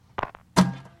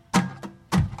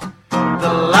the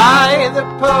lie that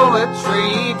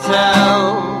poetry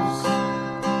tells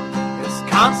is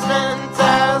constant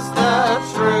as the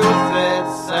truth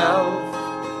itself.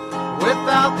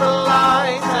 Without the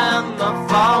lies and the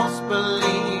false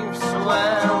beliefs,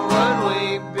 where would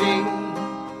we be?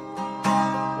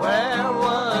 Where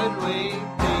would we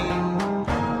be?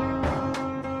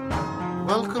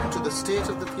 Welcome to the State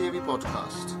of the Theory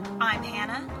podcast. I'm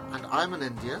Hannah. And I'm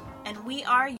Anindya. And we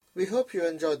are... We hope you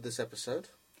enjoyed this episode.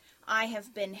 I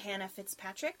have been Hannah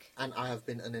Fitzpatrick. And I have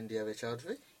been Anindya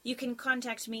Vichowdhury. You can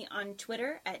contact me on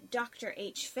Twitter at Dr.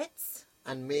 H. Fitz.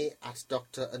 And me at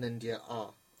Dr. Anindya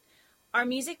R. Our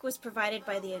music was provided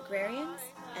by the Agrarians,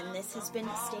 and this has been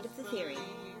State of the Theory.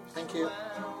 Thank you.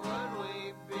 Where would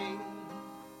we be?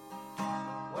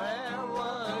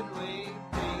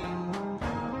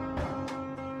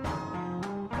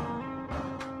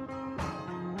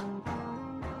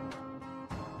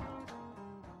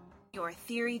 Your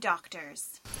Theory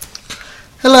Doctors.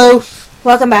 Hello.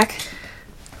 Welcome back.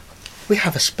 We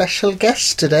have a special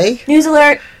guest today. News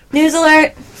alert! News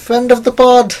alert! Friend of the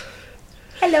pod.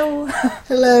 Hello.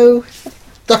 Hello.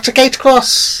 Dr. Kate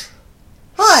Cross.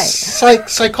 Hi.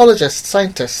 Psychologist,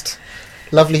 scientist.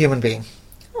 Lovely human being.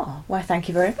 Oh, why thank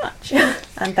you very much.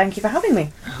 And thank you for having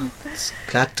me. Oh, it's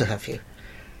glad to have you.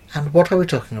 And what are we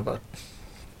talking about?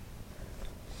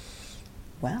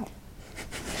 Well,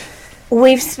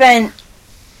 We've spent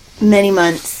many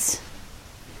months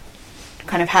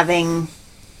kind of having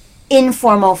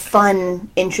informal,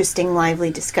 fun, interesting, lively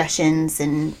discussions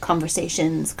and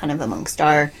conversations kind of amongst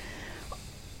our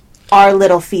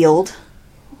little field,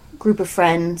 group of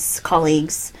friends,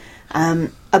 colleagues,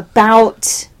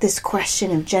 about this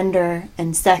question of gender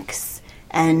and sex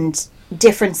and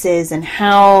differences and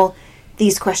how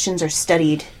these questions are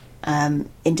studied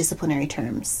in disciplinary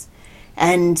terms.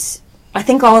 And I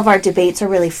think all of our debates are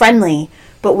really friendly,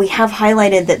 but we have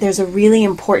highlighted that there's a really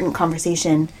important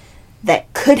conversation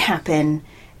that could happen,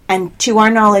 and to our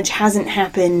knowledge hasn't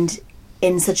happened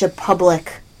in such a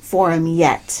public forum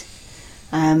yet.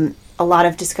 A lot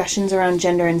of discussions around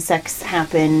gender and sex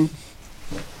happen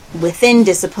within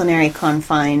disciplinary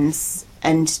confines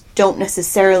and don't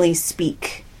necessarily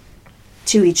speak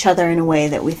to each other in a way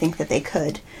that we think that they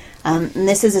could. And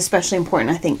this is especially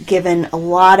important, I think, given a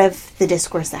lot of the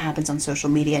discourse that happens on social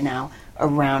media now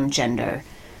around gender.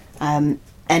 And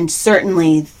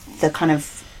certainly the kind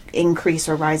of increase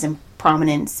or rise in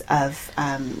prominence of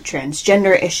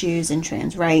transgender issues and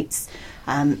trans rights,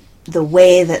 the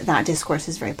way that discourse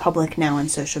is very public now on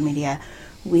social media,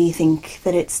 we think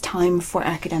that it's time for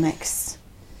academics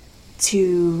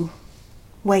to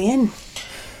weigh in.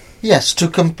 Yes, to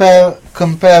compare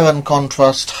and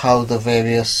contrast how the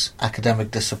various academic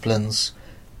disciplines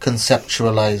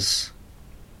conceptualize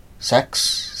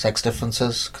sex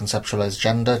differences, conceptualize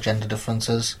gender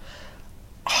differences,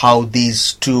 how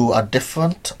these two are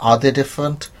different. Are they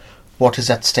different? What is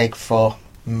at stake for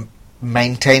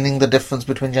maintaining the difference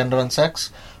between gender and sex?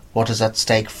 What is at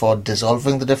stake for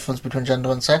dissolving the difference between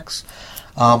gender and sex?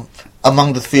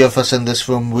 Among the three of us in this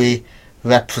room, we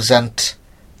represent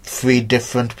three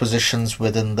different positions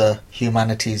within the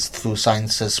humanities through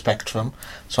sciences spectrum.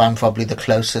 So I'm probably the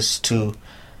closest to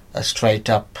a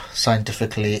straight-up,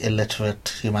 scientifically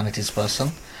illiterate humanities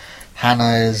person.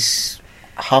 Hannah is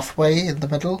halfway in the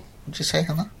middle, would you say,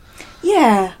 Hannah?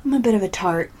 Yeah, I'm a bit of a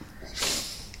tart.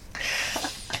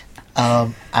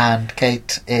 And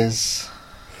Kate is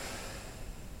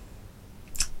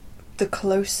the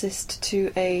closest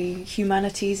to a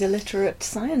humanities illiterate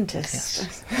scientist.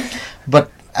 Yes. But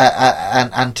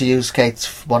and to use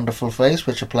Kate's wonderful phrase,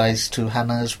 which applies to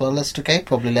Hannah as well as to Kate,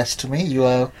 probably less to me, you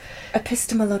are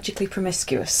epistemologically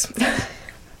promiscuous.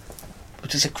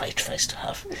 Which is a great phrase to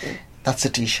have. That's a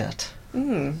t-shirt.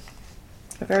 A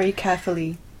very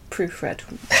carefully proofread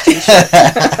t-shirt.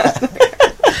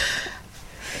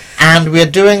 And we're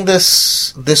doing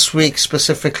this week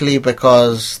specifically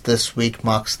because this week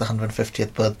marks the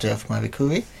 150th birthday of Marie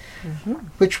Curie,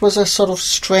 which was a sort of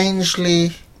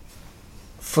strangely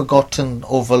forgotten,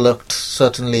 overlooked,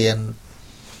 certainly in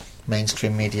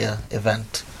mainstream media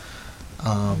event.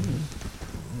 I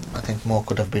think more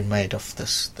could have been made of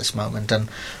this moment, and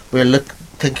we're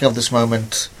thinking of this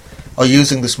moment, or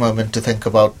using this moment to think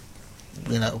about,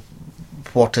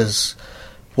 what is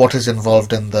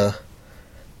involved in the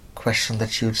question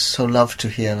that you'd so love to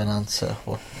hear an answer.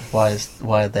 Why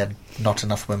are there not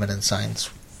enough women in science?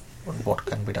 What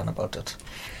can be done about it?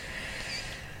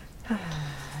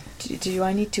 Do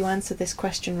I need to answer this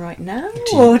question right now?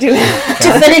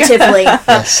 Definitively.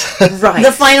 Yes. Right.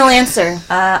 The final answer.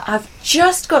 I've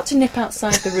just got to nip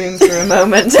outside the room for a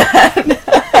moment.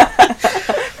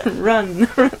 Run.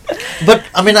 But,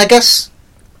 I mean, I guess...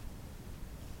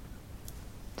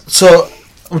 So,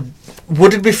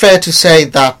 would it be fair to say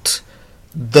that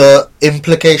the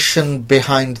implication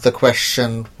behind the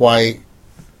question, why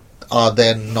are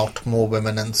there not more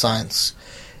women in science,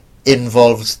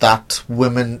 implies that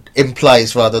women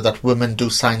do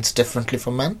science differently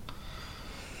from men?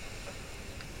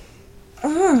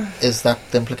 Is that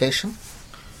the implication?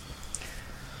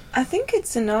 I think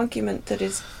it's an argument that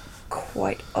is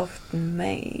quite often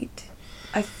made.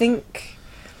 I think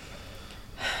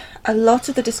a lot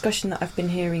of the discussion that I've been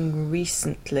hearing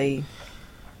recently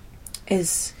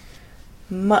is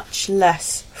much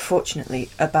less, fortunately,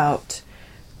 about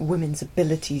women's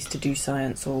abilities to do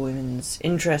science or women's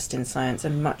interest in science,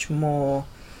 and much more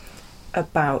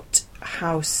about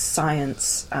how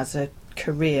science as a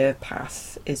career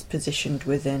path is positioned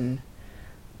within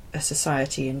a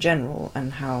society in general,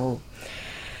 and how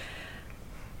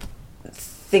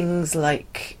things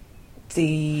like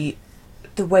the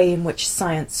way in which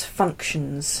science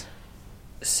functions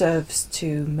serves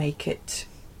to make it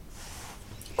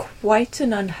quite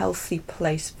an unhealthy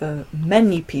place for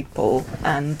many people,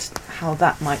 and how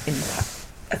that might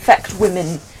affect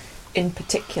women in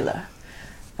particular.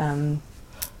 And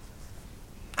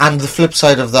the flip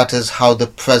side of that is how the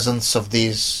presence of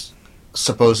these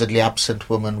supposedly absent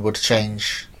women would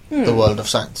change the world of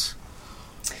science.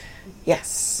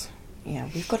 Yes. Yeah,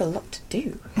 we've got a lot to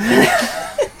do.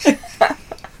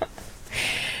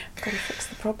 Got to fix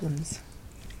the problems.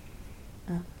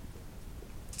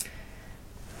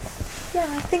 Yeah,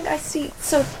 I think I see.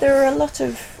 So there are a lot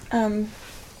of. I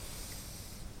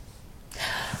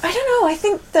don't know. I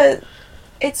think that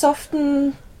it's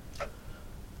often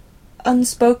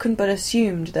unspoken but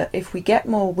assumed that if we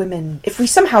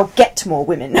somehow get more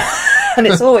women, and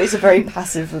it's always a very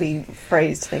passively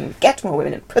phrased thing, get more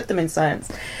women and put them in science,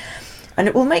 and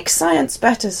it will make science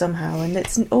better somehow. And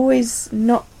it's always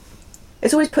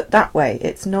put that way.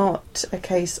 It's not a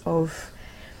case of,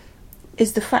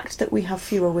 is the fact that we have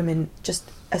fewer women just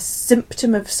a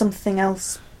symptom of something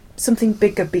else, something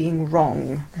bigger being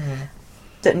wrong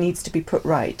that needs to be put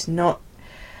right? Not,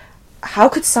 how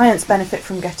could science benefit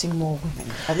from getting more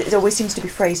women? It always seems to be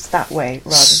phrased that way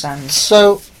rather than...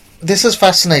 So, this is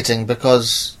fascinating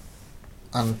because...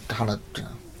 I'm trying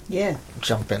to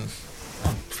jump in.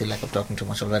 I feel like I'm talking too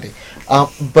much already.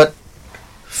 But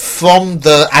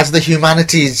as the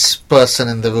humanities person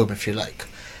in the room, if you like,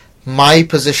 my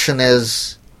position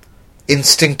is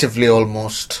instinctively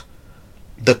almost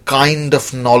the kind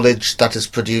of knowledge that is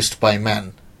produced by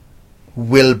men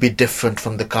will be different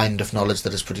from the kind of knowledge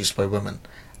that is produced by women,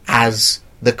 as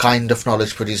the kind of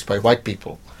knowledge produced by white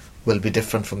people will be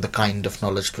different from the kind of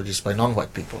knowledge produced by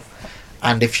non-white people.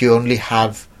 And if you only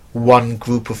have one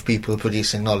group of people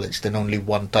producing knowledge, then only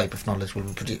one type of knowledge will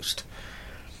be produced.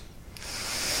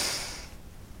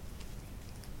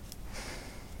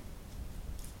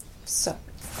 So,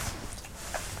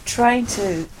 trying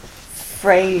to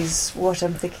phrase what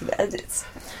I'm thinking,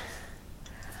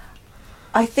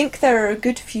 I think there are a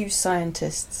good few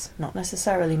scientists, not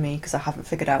necessarily me, because I haven't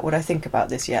figured out what I think about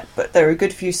this yet, but there are a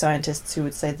good few scientists who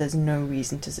would say there's no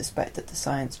reason to suspect that the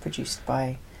science produced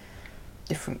by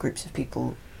different groups of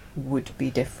people would be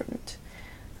different.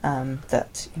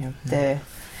 That,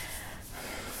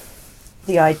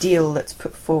 the ideal that's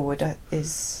put forward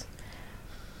is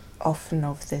often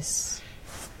of this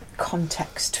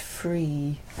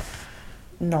context-free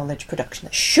knowledge production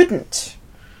that shouldn't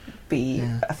be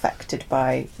affected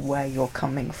by where you're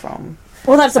coming from.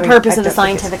 Well, that's the purpose of the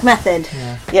scientific method.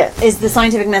 Yeah. Is the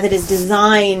scientific method is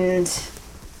designed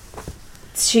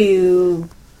to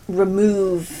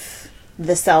remove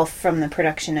the self from the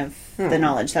production of the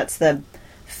knowledge. That's the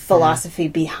philosophy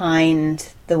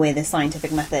behind the way the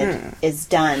scientific method is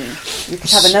done. You could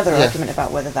have another argument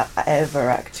about whether that ever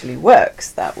actually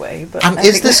works that way. But and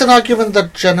is this an argument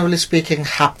that, generally speaking,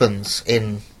 happens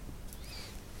in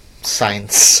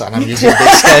science? And I'm using big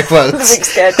scare quotes. The big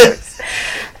scare quotes.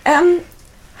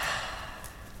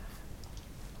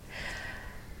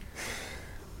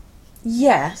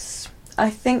 Yes, I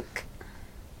think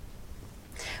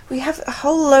we have a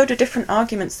whole load of different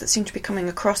arguments that seem to be coming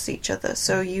across each other.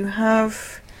 So you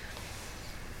have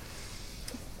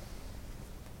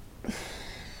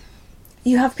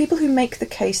people who make the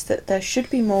case that there should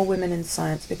be more women in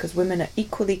science because women are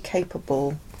equally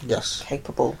capable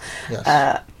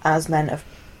as men of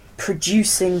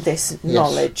producing this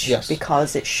knowledge,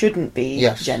 because it shouldn't be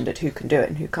gendered who can do it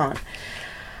and who can't.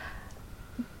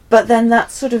 But then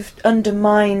that sort of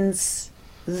undermines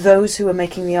those who are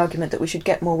making the argument that we should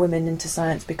get more women into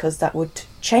science because that would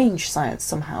change science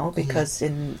somehow, because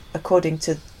according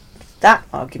to that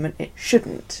argument it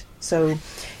shouldn't So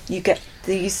you get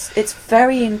these. It's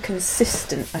very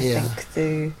inconsistent. I Yeah.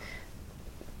 think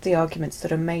the arguments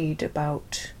that are made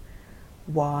about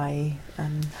why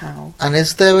and how. And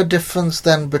is there a difference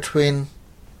then between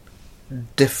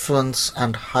difference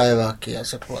and hierarchy,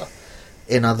 as it were?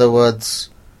 In other words,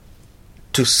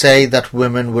 to say that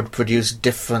women would produce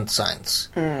different science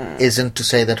isn't to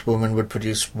say that women would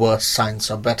produce worse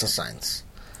science or better science.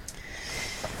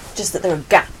 Just that there are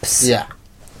gaps. Yeah.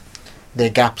 There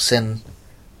are gaps in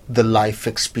the life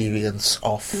experience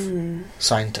of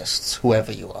scientists,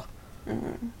 whoever you are.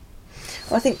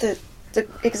 Well, I think the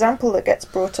example that gets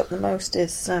brought up the most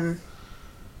is, the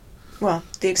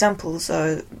examples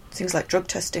are things like drug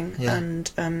testing Yeah.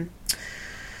 and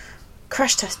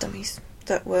crash test dummies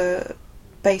that were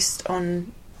based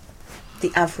on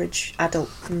the average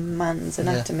adult man's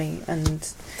anatomy,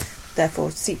 and therefore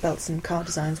seatbelts and car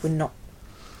designs were not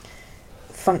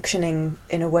functioning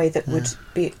in a way that would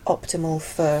be optimal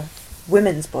for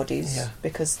women's bodies,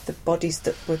 because the bodies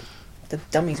that the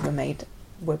dummies were made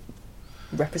were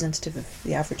representative of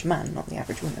the average man, not the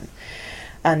average woman.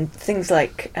 And things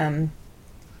like, I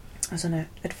was on an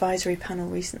advisory panel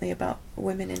recently about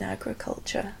women in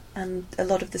agriculture, and a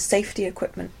lot of the safety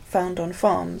equipment found on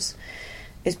farms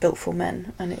is built for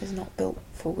men and it is not built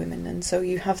for women. And so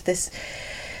you have this,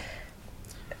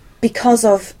 because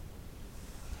of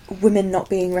women not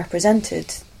being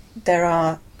represented, there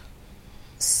are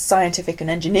scientific and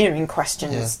engineering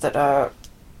questions that are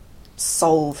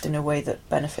solved in a way that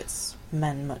benefits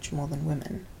men much more than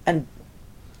women. And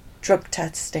drug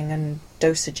testing and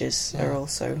dosages are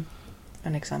also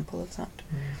an example of that.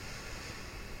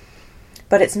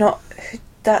 But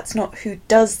that's not who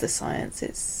does the science,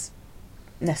 it's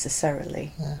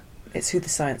necessarily. It's who the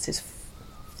science is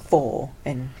for,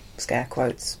 in scare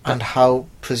quotes. And how,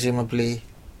 presumably,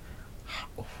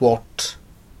 what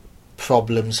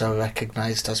problems are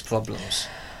recognised as problems?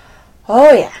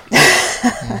 Oh,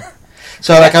 yeah.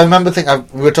 So, like, I remember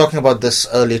we were talking about this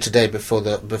earlier today before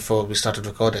we started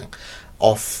recording,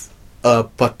 of a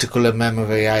particular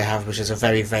memory I have, which is a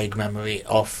very vague memory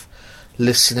of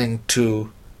listening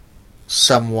to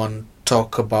someone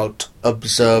talk about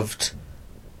observed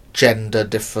gender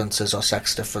differences or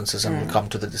sex differences, and we'll come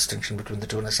to the distinction between the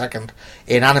two in a second,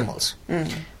 in animals.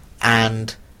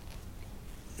 And,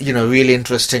 really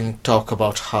interesting talk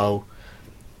about how,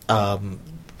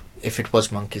 if it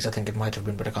was monkeys, I think it might have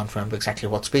been, but I can't remember exactly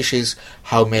what species,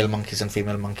 how male monkeys and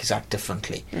female monkeys act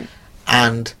differently.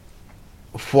 And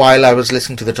while I was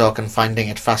listening to the talk and finding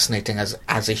it fascinating as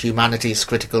a humanities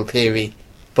critical theory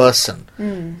person,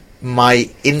 my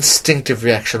instinctive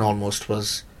reaction almost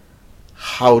was,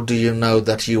 how do you know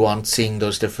that you aren't seeing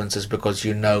those differences because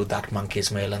you know that monkey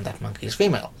is male and that monkey is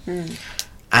female?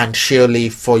 And surely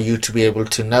for you to be able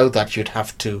to know that, you'd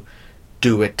have to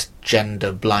do it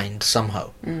gender blind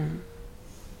somehow.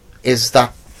 Is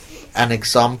that an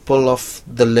example of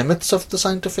the limits of the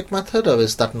scientific method, or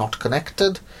is that not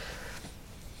connected?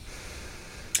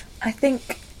 I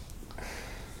think,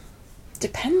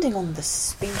 depending on the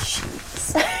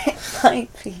species,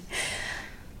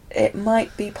 it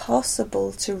might be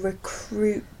possible to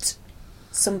recruit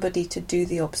somebody to do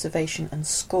the observation and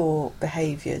score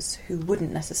behaviours who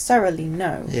wouldn't necessarily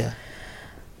know.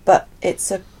 But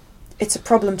it's a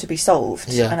problem to be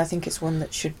solved, and I think it's one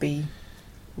that should be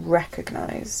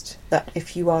recognised. That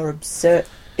if you are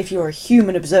a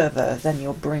human observer, then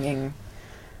you're bringing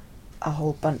a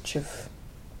whole bunch of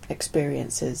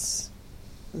experiences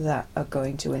that are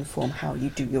going to inform how you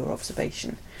do your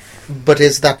observation. But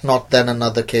is that not then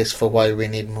another case for why we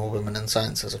need more women in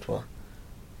science, as it were?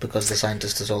 Because the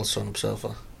scientist is also an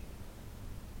observer.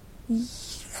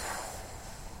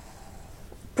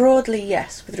 Broadly,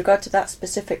 yes. With regard to that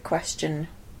specific question,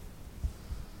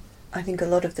 I think a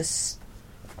lot of the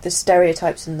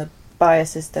stereotypes and the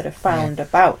biases that are found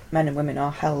about men and women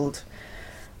are held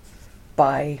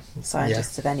by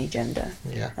scientists of any gender.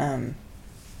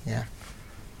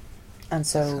 And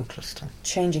so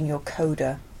changing your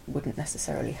coda wouldn't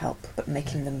necessarily help, but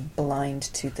making them blind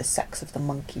to the sex of the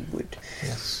monkey would.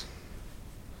 Yes.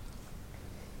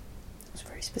 It was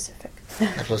very specific.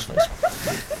 That was very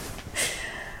specific.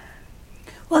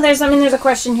 Well, there's a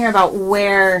question here about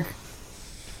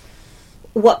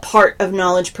what part of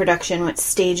knowledge production, what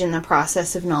stage in the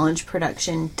process of knowledge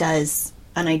production does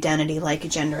an identity like a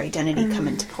gender identity come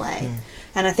into play?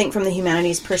 And I think from the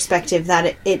humanities perspective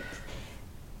that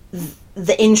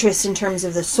the interest in terms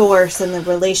of the source and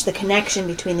the connection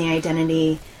between the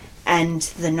identity and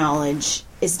the knowledge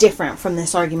is different from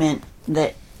this argument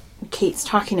that Kate's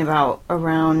talking about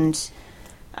around,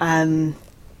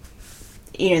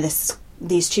 this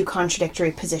these two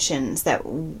contradictory positions, that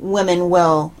women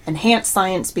will enhance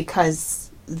science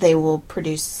because they will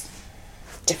produce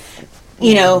different,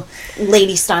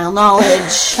 lady style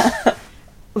knowledge.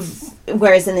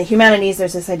 Whereas in the humanities,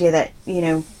 there's this idea that,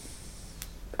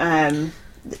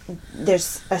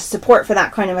 there's a support for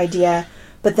that kind of idea,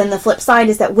 but then the flip side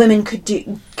is that women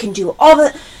women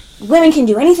can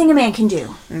do anything a man can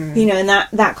do, and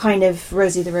that kind of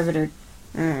Rosie the Riveter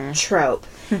trope,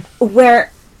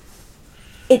 where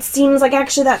it seems like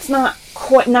actually that's not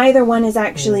quite, neither one is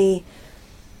actually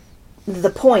the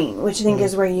point, which I think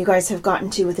is where you guys have gotten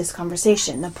to with this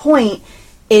conversation. The point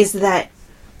is that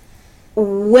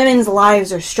women's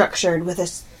lives are structured with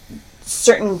a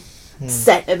certain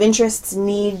set of interests,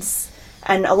 needs,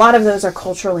 and a lot of those are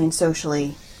culturally and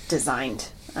socially designed,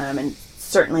 and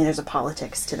certainly there's a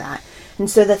politics to that. And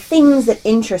so the things that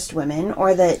interest women,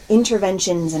 or the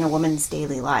interventions in a woman's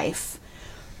daily life,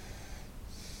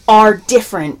 are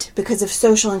different because of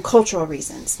social and cultural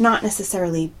reasons, not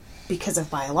necessarily because of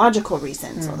biological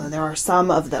reasons, although there are some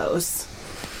of those.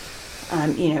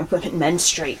 Women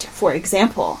menstruate, for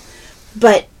example.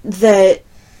 But the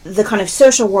kind of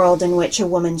social world in which a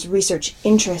woman's research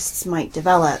interests might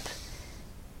develop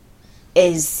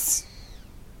is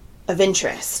of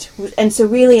interest. And so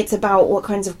really it's about what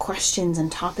kinds of questions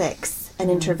and topics and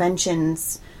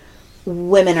interventions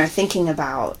women are thinking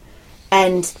about.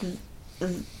 And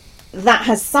that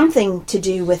has something to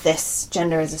do with this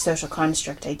gender as a social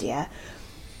construct idea,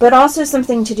 but also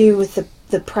something to do with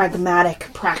the pragmatic,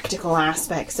 practical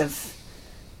aspects of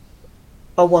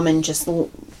a woman just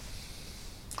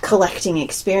collecting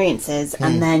experiences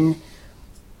and then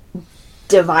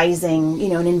devising,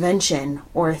 an invention,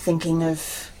 or thinking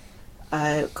of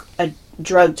a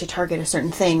drug to target a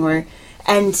certain thing,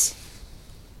 and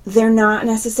they're not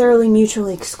necessarily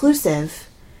mutually exclusive.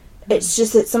 It's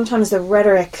just that sometimes the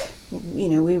rhetoric,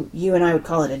 you and I would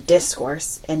call it a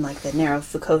discourse in like the narrow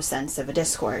Foucault sense of a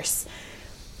discourse,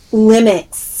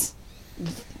 limits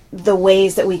the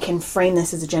ways that we can frame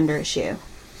this as a gender issue.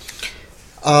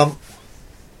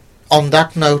 On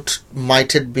that note,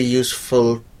 might it be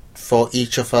useful for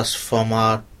each of us from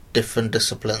our different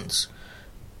disciplines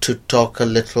to talk a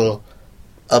little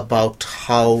about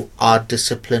how our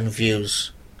discipline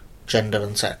views gender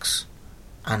and sex,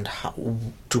 and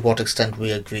to what extent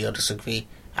we agree or disagree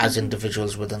as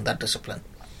individuals within that discipline?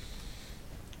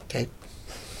 Okay.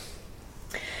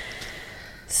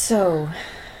 So,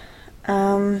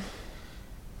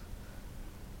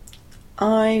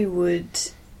 I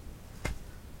would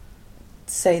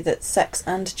say that sex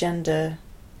and gender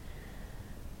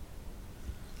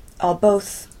are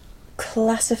both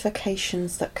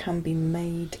classifications that can be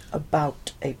made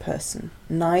about a person.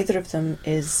 Neither of them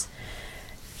is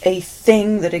a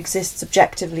thing that exists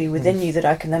objectively within you that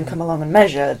I can then come along and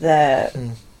measure. They're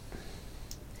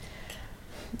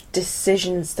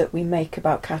decisions that we make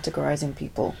about categorizing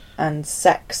people, and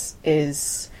sex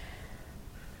is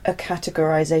a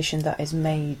categorization that is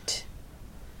made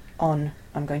on,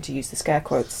 I'm going to use the scare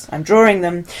quotes, I'm drawing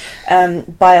them,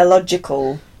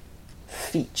 biological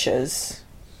features.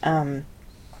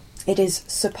 It is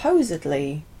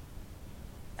supposedly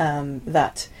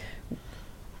that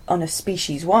on a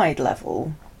species-wide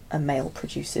level, a male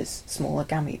produces smaller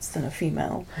gametes than a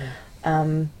female.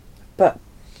 But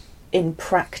in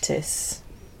practice,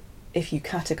 if you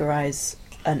categorize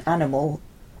an animal,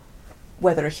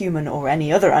 whether a human or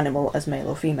any other animal, as male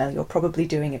or female, you're probably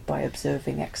doing it by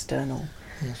observing external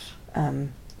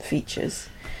features.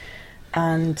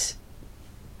 And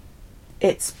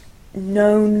it's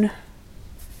known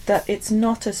that it's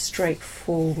not as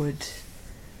straightforward.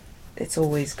 It's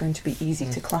always going to be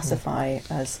easy to classify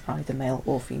as either male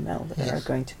or female, that there are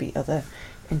going to be other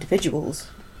individuals.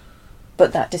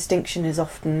 But that distinction is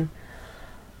often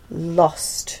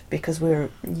lost because we're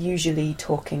usually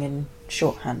talking in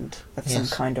shorthand of some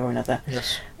kind or another.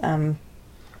 Yes.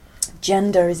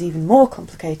 Gender is even more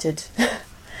complicated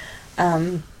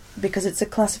because it's a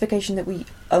classification that we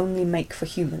only make for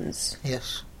humans.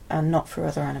 Yes. And not for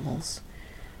other animals.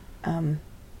 I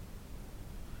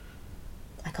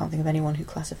can't think of anyone who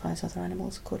classifies other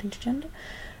animals according to gender.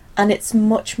 And it's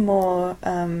much more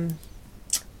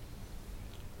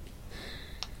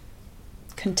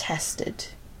contested.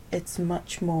 It's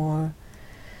much more...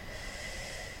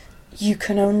 You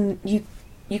can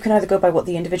either go by what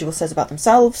the individual says about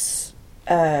themselves,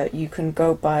 you can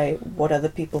go by what other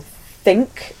people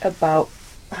think about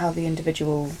how the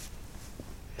individual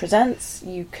presents,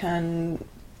 you can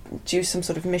do some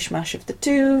sort of mishmash of the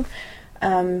two.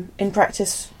 In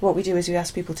practice, what we do is we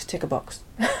ask people to tick a box.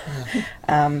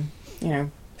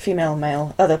 Female,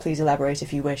 male, other, please elaborate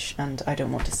if you wish, and I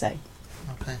don't want to say.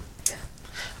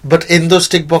 But in those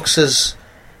tick boxes,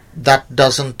 that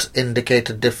doesn't indicate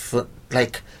a different,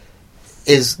 like,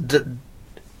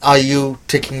 are you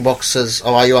ticking boxes,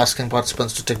 or are you asking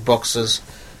participants to tick boxes,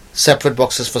 separate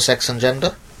boxes for sex and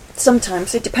gender?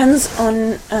 Sometimes it depends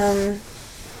on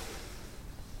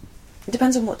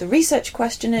what the research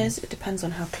question is. It depends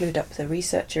on how clued up the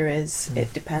researcher is.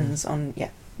 It depends on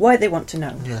why they want to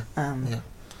know.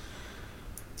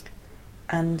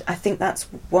 And I think that's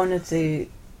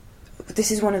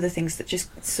this is one of the things that just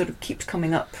sort of keeps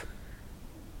coming up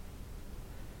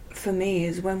for me,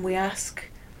 is when we ask.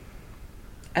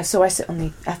 So I sit on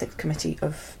the ethics committee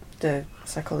of the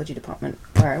psychology department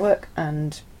where I work,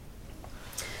 and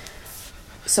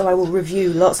so I will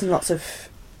review lots and lots of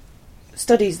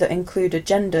studies that include a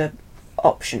gender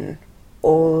option,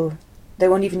 or they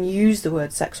won't even use the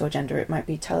word sex or gender. It might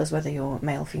be, tell us whether you're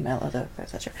male, female, other,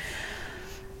 etc.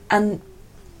 And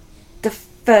the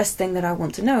first thing that I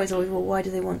want to know is always, well, why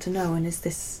do they want to know, and is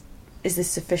this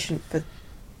sufficient for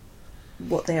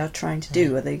what they are trying to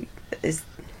do? I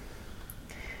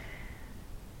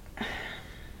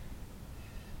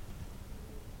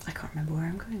can't remember where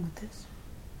I'm going with this.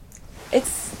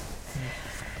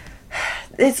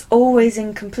 It's always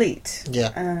incomplete.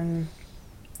 Yeah.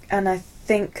 And I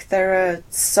think there are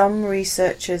some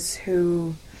researchers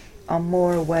who are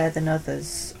more aware than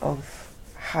others of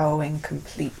how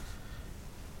incomplete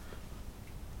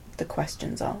the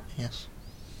questions are. Yes.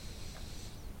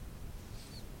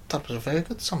 That was a very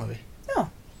good summary. Oh.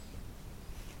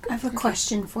 I have a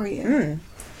question for you. Mm.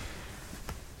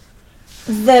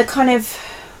 The kind of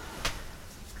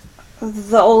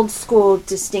the old school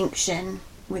distinction,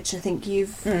 which I think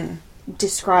you've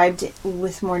described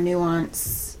with more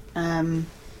nuance and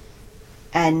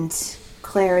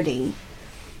clarity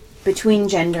between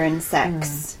gender and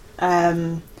sex,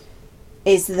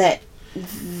 is that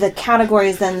the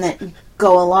categories then that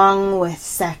go along with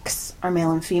sex are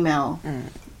male and female,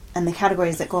 and the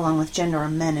categories that go along with gender are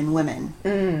men and women,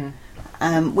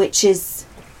 which is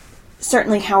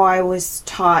certainly how I was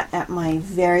taught at my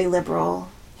very liberal,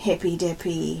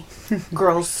 hippy-dippy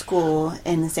girls' school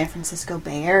in the San Francisco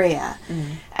Bay Area.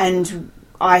 And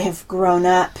I have grown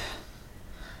up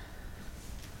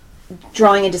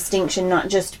drawing a distinction not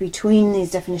just between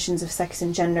these definitions of sex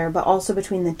and gender, but also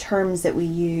between the terms that we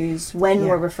use when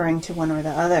we're referring to one or the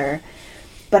other.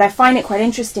 But I find it quite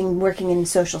interesting working in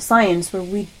social science,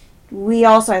 where we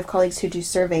also have colleagues who do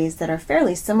surveys that are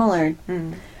fairly similar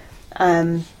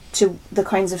to the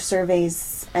kinds of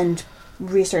surveys and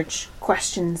research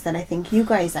questions that I think you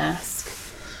guys ask,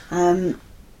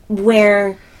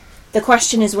 where the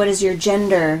question is, what is your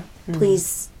gender?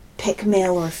 Please pick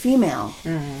male or female.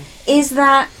 Is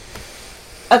that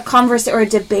a conversation or a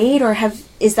debate, or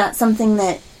is that something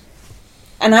that,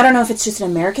 and I don't know if it's just an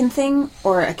American thing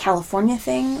or a California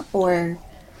thing, or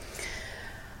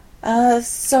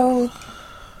so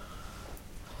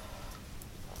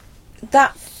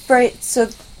that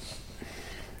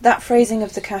phrasing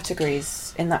of the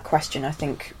categories in that question, I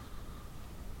think,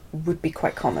 would be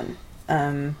quite common.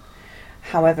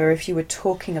 However, if you were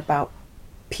talking about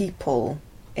people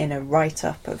in a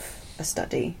write-up of a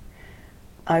study,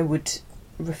 I would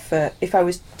refer, if I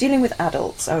was dealing with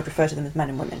adults, I would refer to them as men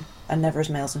and women, and never as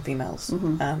males and females.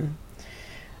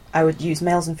 I would use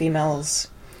males and females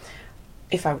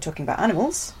if I were talking about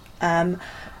animals.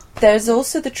 There's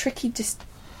also the tricky...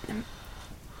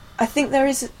 I think there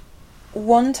is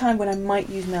one time when I might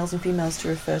use males and females to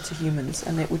refer to humans,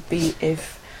 and it would be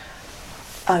if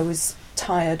I was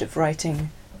tired of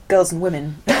writing girls and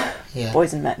women,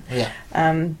 boys and men.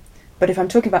 But if I'm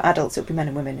talking about adults, it would be men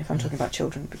and women. If I'm talking about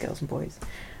children, it would be girls and boys.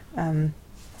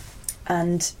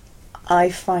 And I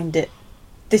find it,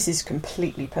 this is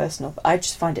completely personal, but I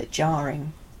just find it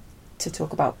jarring to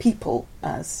talk about people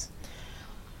as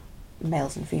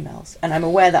males and females. And I'm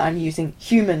aware that I'm using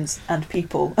humans and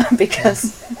people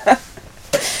because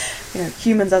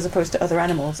humans as opposed to other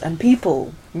animals, and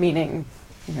people meaning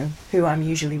who I'm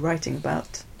usually writing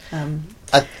about.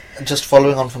 Just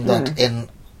following on from that, in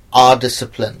our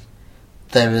discipline,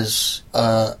 there is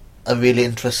a really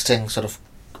interesting sort of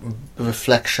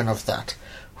reflection of that,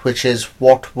 which is,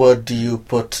 what word do you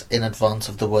put in advance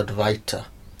of the word writer?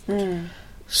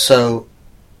 So,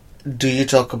 do you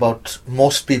talk about,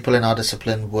 most people in our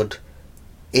discipline would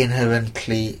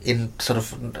inherently,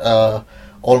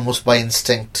 almost by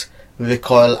instinct,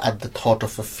 recoil at the thought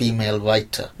of a female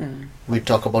writer. We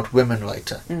talk about women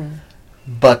writer.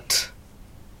 But,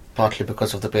 partly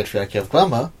because of the patriarchy of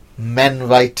grammar, men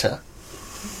writer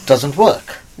doesn't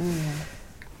work.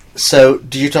 So,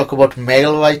 do you talk about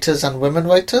male writers and women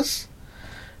writers?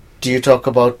 Do you talk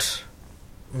about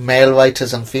male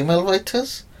writers and female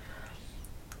writers?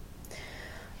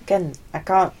 again,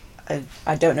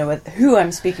 I don't know who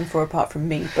I'm speaking for apart from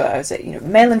me, but I would say,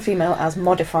 male and female as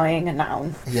modifying a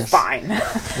noun. Yes. Fine.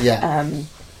 Yeah.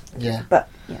 Yeah. But,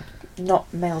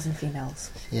 not males and females.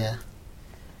 Yeah.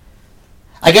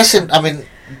 I guess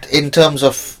in terms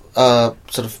of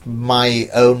sort of my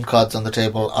own cards on the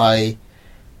table, I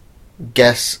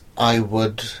guess I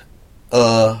would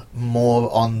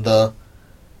more on the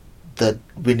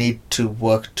we need to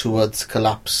work towards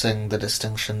collapsing the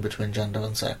distinction between gender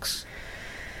and sex,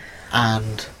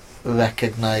 and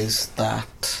recognize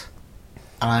that,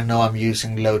 and I know I'm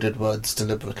using loaded words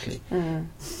deliberately,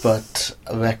 but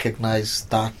recognize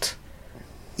that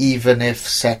even if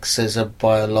sex is a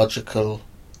biological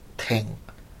thing,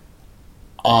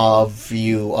 our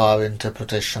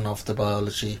interpretation of the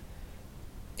biology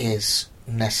is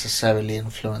necessarily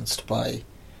influenced by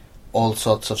all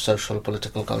sorts of social,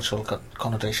 political, cultural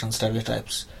connotation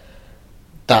stereotypes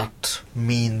that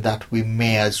mean that we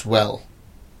may as well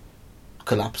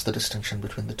collapse the distinction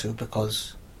between the two,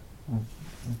 because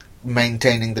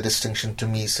maintaining the distinction to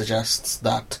me suggests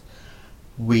that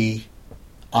we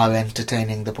are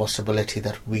entertaining the possibility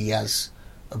that we as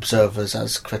observers,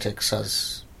 as critics,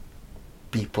 as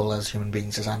people, as human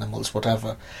beings, as animals,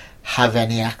 whatever, have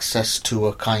any access to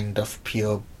a kind of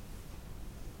pure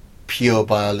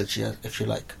biology, if you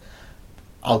like,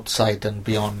 outside and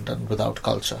beyond and without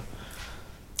culture.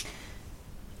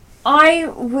 I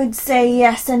would say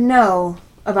yes and no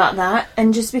about that,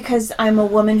 and just because I'm a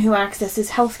woman who accesses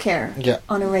healthcare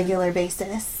on a regular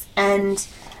basis, and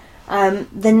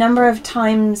the number of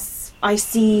times I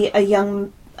see a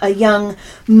young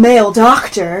male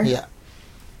doctor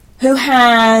who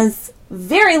has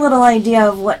very little idea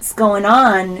of what's going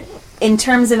on in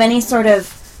terms of any sort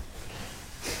of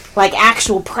like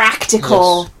actual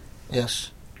practical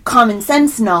common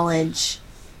sense knowledge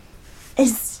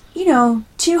is,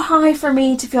 too high for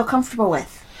me to feel comfortable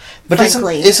with. But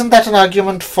isn't that an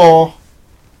argument for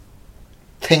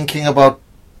thinking about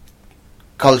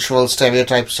cultural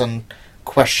stereotypes and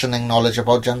questioning knowledge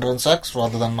about gender and sex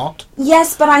rather than not?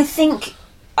 Yes, but I think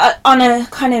on a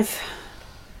kind of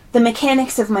the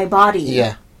mechanics of my body.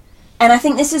 Yeah. And I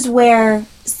think this is where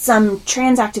some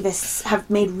trans activists have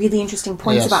made really interesting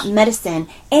points about medicine,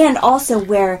 and also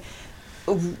where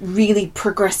really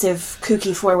progressive,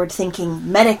 kooky,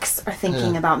 forward-thinking medics are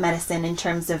thinking about medicine in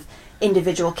terms of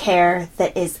individual care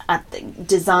that is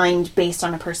designed based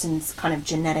on a person's kind of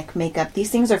genetic makeup.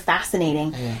 These things are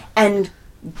fascinating and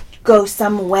go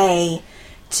some way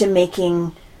to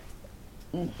making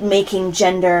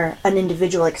gender an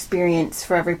individual experience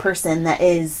for every person that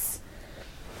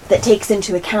takes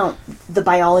into account the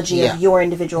biology of your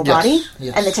individual body.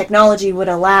 Yes. And the technology would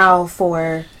allow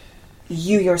for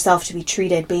you yourself to be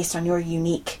treated based on your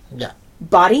unique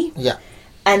body. Yeah.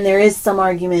 And there is some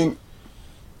argument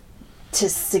to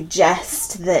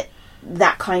suggest that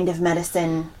kind of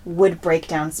medicine would break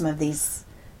down some of these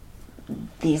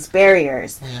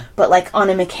barriers. Yeah. But like on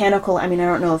a mechanical, I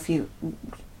don't know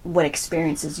what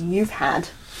experiences you've had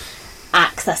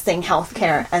accessing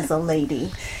healthcare as a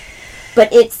lady.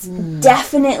 But it's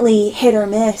definitely hit or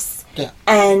miss. Yeah.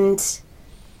 And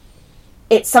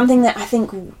it's something that I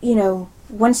think,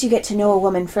 once you get to know a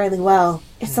woman fairly well,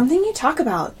 it's something you talk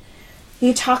about.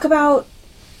 You talk about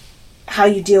how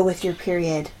you deal with your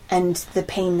period and the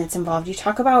pain that's involved. You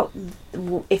talk about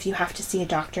if you have to see a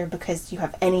doctor because you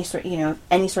have any sort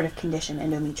of condition,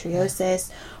 endometriosis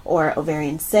or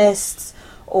ovarian cysts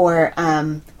or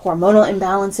hormonal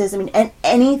imbalances. And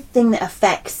anything that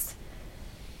affects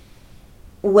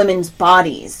women's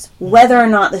bodies, whether or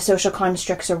not the social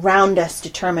constructs around us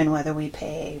determine whether we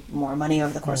pay more money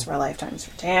over the course of our lifetimes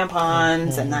for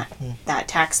tampons and that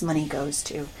tax money goes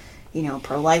to,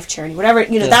 pro-life charity, whatever,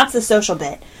 that's the social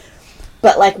bit.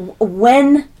 But like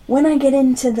when I get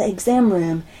into the exam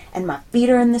room and my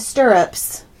feet are in the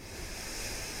stirrups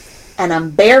and I'm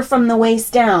bare from the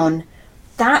waist down,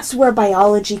 that's where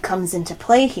biology comes into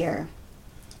play here.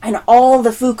 And all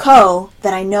the Foucault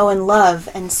that I know and love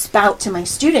and spout to my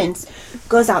students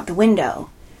goes out the window.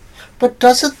 But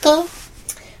does it though?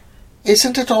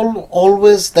 Isn't it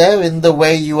always there in the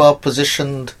way you are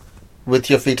positioned with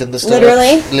your feet in the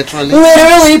stirrups?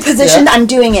 Literally positioned. Yeah. I'm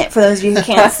doing it for those of you who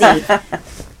can't see.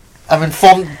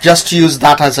 Just to use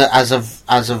that as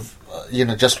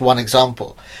a just one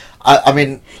example.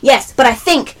 Yes, but I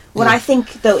think I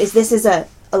think though is this is a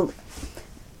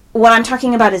what I'm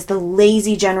talking about is the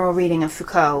lazy general reading of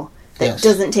Foucault that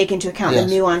doesn't take into account the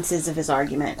nuances of his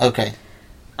argument. Okay.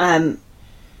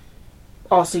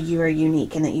 Also, you are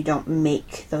unique in that you don't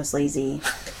make those lazy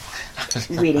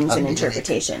readings and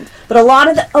interpretations. But a lot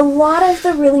of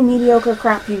the really mediocre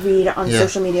crap you read on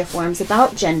social media forums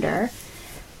about gender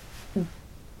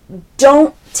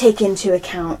don't take into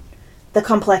account the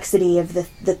complexity of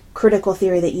the critical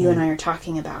theory that you and I are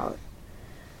talking about.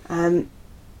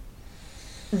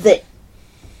 That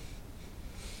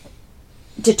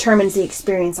determines the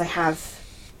experience I have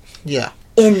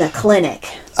in the clinic.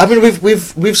 I mean,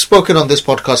 we've spoken on this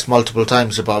podcast multiple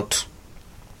times about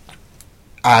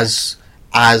as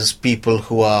people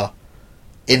who are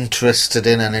interested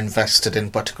in and invested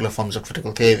in particular forms of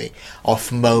critical theory,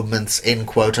 of moments in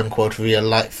quote-unquote real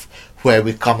life where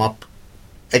we come up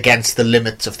against the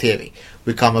limits of theory.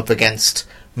 We come up against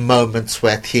moments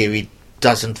where theory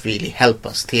doesn't really help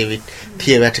us.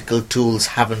 Theoretical tools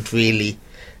haven't really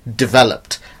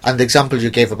developed. And the example you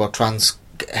gave about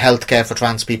healthcare for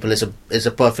trans people is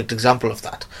a perfect example of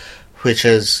that, which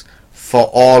is for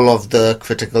all of the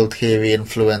critical theory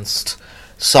influenced,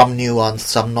 some nuanced,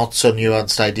 some not so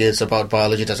nuanced ideas about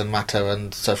biology doesn't matter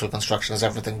and social construction is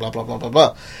everything, blah, blah, blah, blah,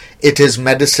 blah. It is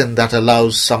medicine that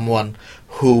allows someone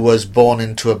who was born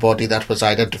into a body that was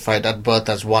identified at birth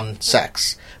as one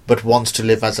sex, but wants to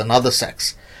live as another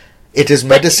sex. It is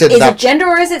medicine Is it gender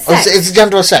or is it sex? It's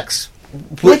gender or sex.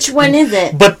 Which one is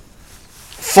it? But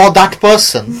for that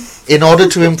person, in order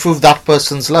to improve that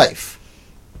person's life,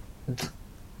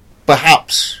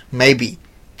 perhaps, maybe,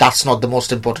 that's not the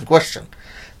most important question.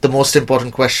 The most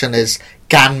important question is,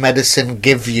 can medicine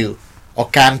give you, or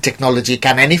can technology,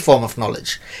 can any form of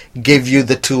knowledge, give you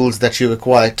the tools that you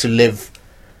require to live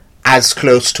as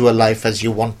close to a life as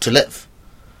you want to live?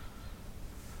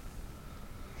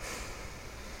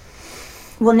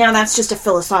 Well, now that's just a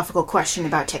philosophical question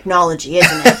about technology,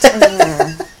 isn't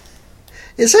it?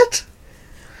 Is it?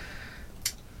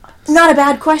 Not a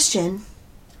bad question.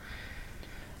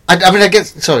 I mean, I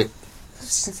guess, sorry.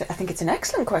 I think it's an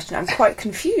excellent question. I'm quite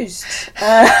confused.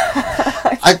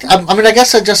 I mean, I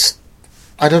guess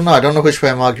I don't know. I don't know which way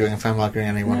I'm arguing, if I'm arguing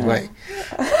any one way.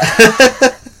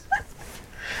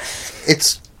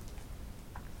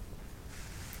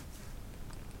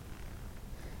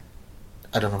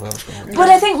 I don't know where I was going. But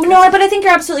I think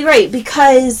you're absolutely right,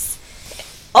 because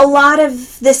a lot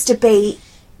of this debate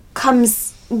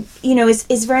comes,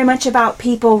 is very much about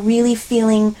people really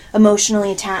feeling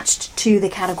emotionally attached to the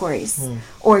categories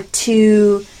or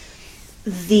to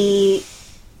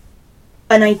an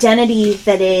identity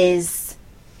that is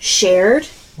shared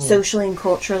socially and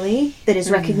culturally, that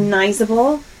is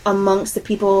recognizable amongst the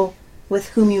people with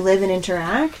whom you live and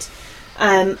interact.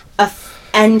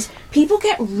 And people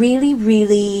get really,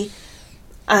 really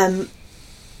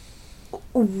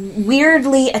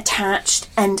weirdly attached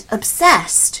and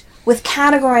obsessed with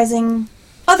categorizing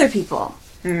other people.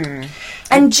 And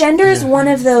gender is one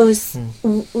of those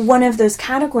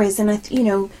categories.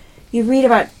 And you read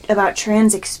about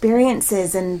trans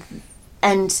experiences, and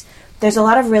there's a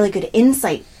lot of really good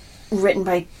insight written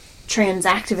by trans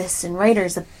activists and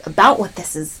writers about what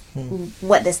this is,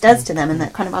 what this does to them, and the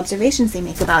kind of observations they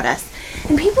make about us.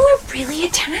 And people are really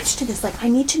attached to this. Like, I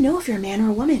need to know if you're a man or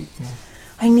a woman.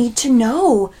 I need to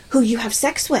know who you have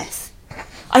sex with.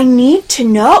 I need to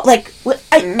know,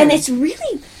 and it's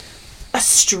really a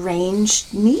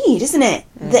strange need, isn't it?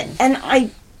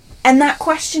 And that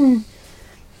question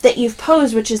that you've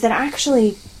posed, which is that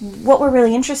actually what we're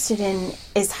really interested in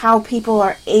is how people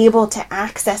are able to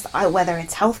access, whether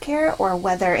it's healthcare or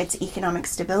whether it's economic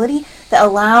stability, that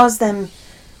allows them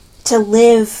to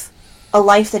live a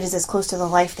life that is as close to the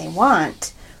life they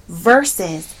want,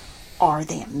 versus, are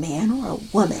they a man or a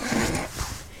woman?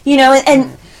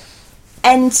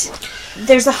 And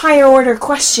there's a higher order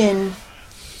question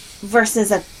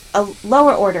versus a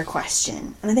lower order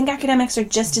question. And I think academics are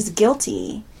just as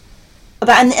guilty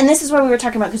about, and this is what we were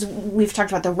talking about, because we've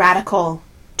talked about the radical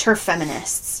TERF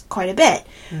feminists quite a bit,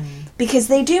 because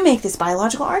they do make this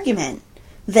biological argument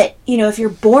that, if you're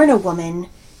born a woman,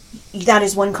 that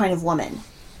is one kind of woman.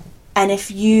 And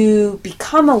if you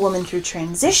become a woman through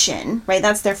transition, right,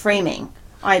 that's their framing.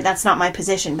 That's not my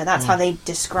position, but that's how they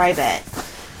describe it.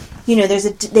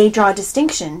 They draw a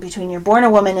distinction between you're born a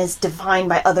woman as defined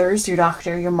by others, your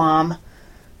doctor, your mom,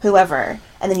 whoever,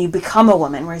 and then you become a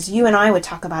woman, whereas you and I would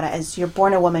talk about it as you're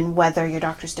born a woman whether your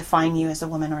doctors define you as a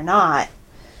woman or not.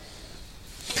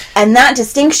 And that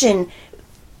distinction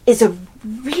is a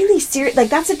really serious,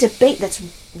 that's a debate that's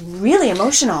really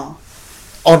emotional.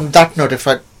 On that note,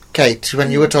 Kate,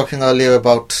 when you were talking earlier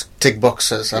about tick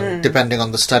boxes, and depending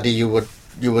on the study you would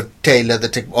tailor the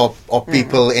tick, or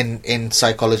people in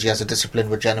psychology as a discipline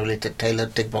would generally tailor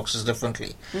tick boxes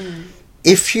differently.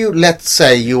 If let's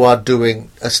say you are doing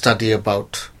a study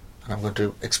about, and I'm going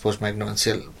to expose my ignorance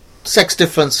here, sex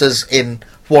differences in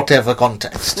whatever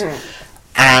context.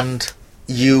 And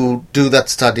you do that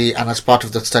study, and as part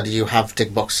of that study you have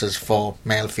tick boxes for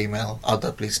male, female,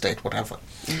 other, please state, whatever.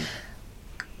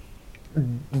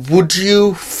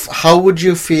 How would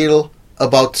you feel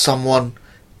about someone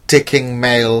ticking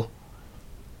male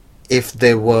if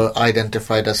they were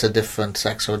identified as a different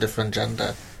sex or different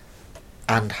gender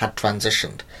and had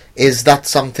transitioned? Is that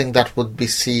something that would be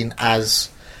seen as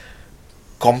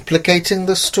complicating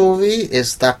the story?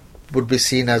 Would be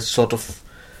seen as sort of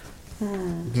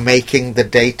making the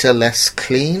data less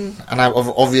clean? And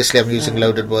obviously I'm using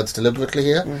loaded words deliberately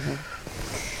here.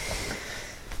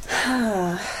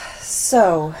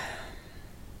 So,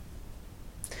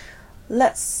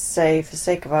 let's say, for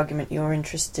sake of argument, you're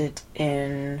interested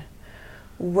in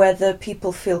whether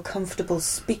people feel comfortable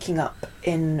speaking up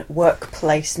in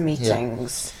workplace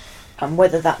meetings, and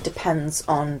whether that depends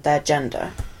on their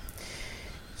gender.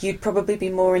 You'd probably be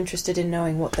more interested in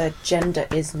knowing what their gender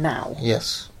is now.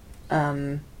 Yes.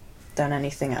 Than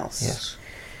anything else. Yes.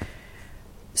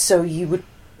 So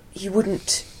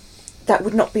that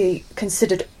would not be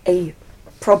considered a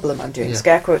problem. I'm doing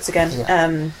scare quotes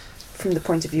again, from the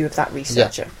point of view of that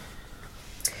researcher.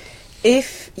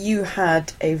 If you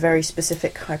had a very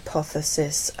specific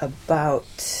hypothesis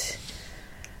about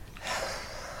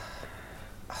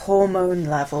hormone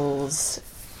levels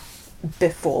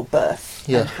before birth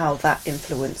and how that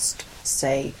influenced,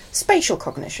 say, spatial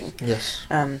cognition,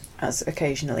 as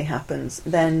occasionally happens,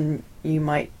 then you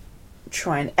might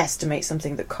try and estimate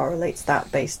something that correlates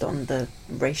that based on the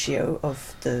ratio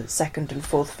of the second and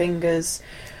fourth fingers,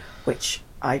 which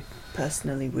I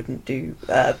personally wouldn't do,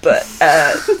 but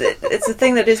it's a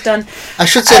thing that is done. I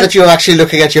should say that you're actually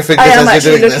looking at your fingers as you're doing this. I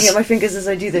am actually looking at my fingers as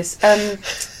I do this.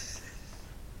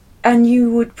 And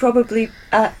you would probably...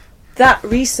 that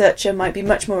researcher might be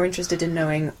much more interested in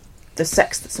knowing the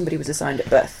sex that somebody was assigned at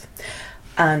birth.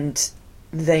 And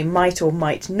they might or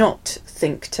might not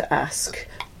think to ask,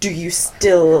 do you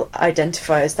still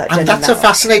identify as that gender? And that's now? a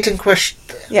fascinating question.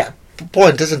 Yeah.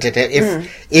 Point, isn't it?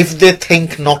 If they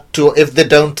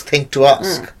don't think to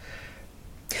ask,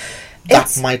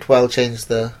 that might well change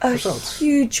the results. A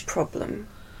huge problem.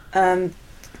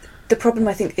 The problem,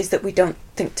 I think, is that we don't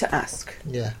think to ask.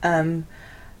 Yeah.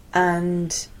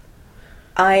 And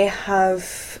I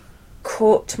have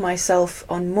caught myself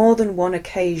on more than one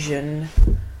occasion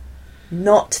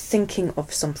not thinking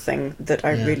of something that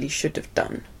I really should have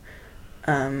done.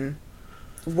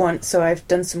 So I've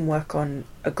done some work on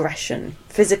aggression,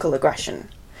 physical aggression,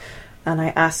 and I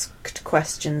asked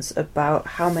questions about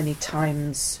how many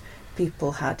times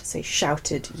people had, say,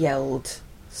 shouted, yelled,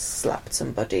 slapped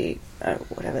somebody,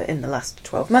 whatever, in the last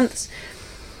 12 months.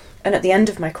 And at the end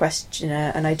of my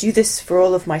questionnaire, and I do this for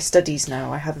all of my studies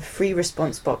now, I have a free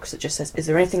response box that just says, is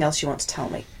there anything else you want to tell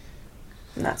me?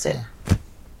 And that's it.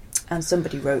 And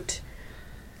somebody wrote,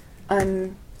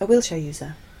 I'm a wheelchair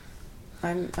user.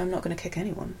 I'm not going to kick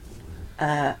anyone.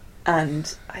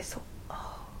 And I thought,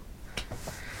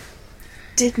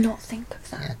 did not think of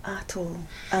that at all.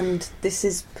 And this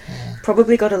is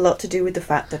probably got a lot to do with the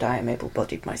fact that I am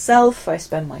able-bodied myself. I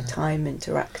spend my time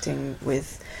interacting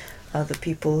with other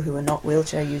people who are not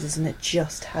wheelchair users, and it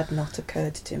just had not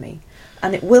occurred to me.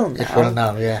 And it will now. It will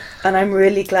now, yeah. And I'm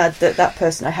really glad that that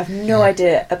person, I have no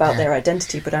idea about their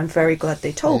identity, but I'm very glad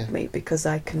they told me, because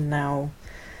I can now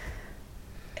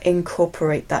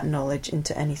incorporate that knowledge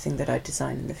into anything that I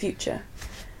design in the future.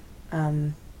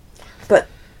 But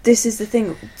this is the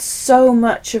thing, so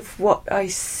much of what I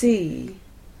see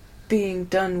being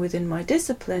done within my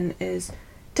discipline is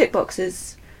tick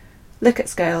boxes, Likert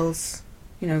scales,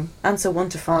 answer 1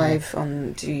 to 5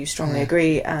 on do you strongly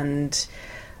agree, and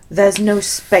there's no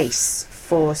space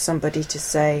for somebody to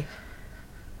say,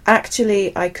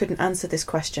 actually, I couldn't answer this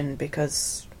question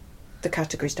because the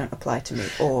categories don't apply to me,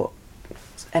 or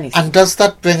anything. And does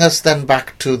that bring us then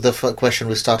back to the question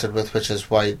we started with, which is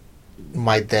why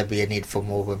might there be a need for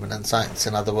more women in science?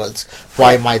 In other words,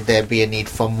 why might there be a need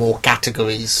for more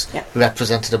categories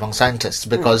represented among scientists?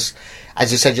 Because,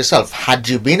 as you said yourself, had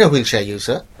you been a wheelchair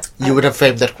user, you would have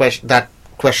framed that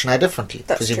questionnaire differently,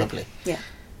 presumably. True.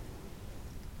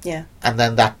 Yeah. And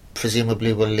then that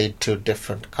presumably will lead to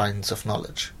different kinds of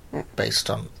knowledge based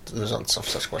on the results of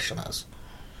such questionnaires.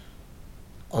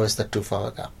 Or is that too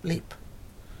far a leap?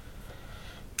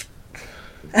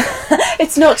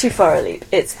 It's not too far a leap.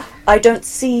 I don't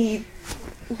see...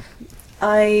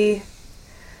 I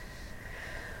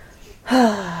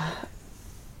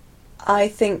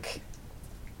think...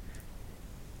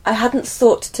 I hadn't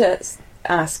thought to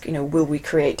ask, will we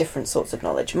create different sorts of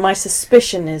knowledge? My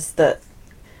suspicion is that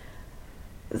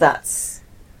that's...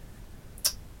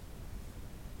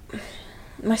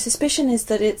 My suspicion is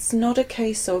that it's not a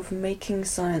case of making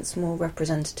science more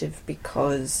representative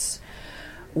because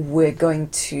we're going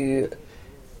to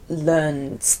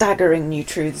learn staggering new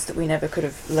truths that we never could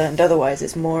have learned otherwise.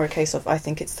 It's more a case of, I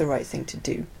think it's the right thing to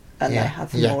do. And I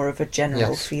have more of a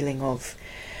general feeling of...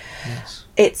 Yes.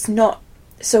 It's not...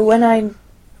 So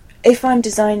if I'm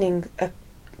designing a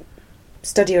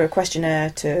study or a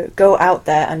questionnaire to go out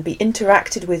there and be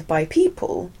interacted with by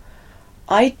people,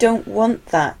 I don't want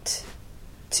that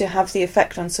to have the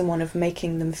effect on someone of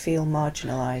making them feel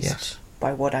marginalised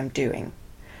by what I'm doing.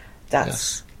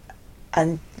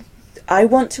 And I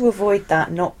want to avoid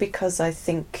that, not because I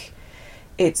think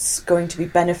it's going to be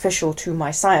beneficial to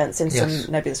my science in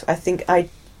some nebulous way. I think I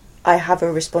have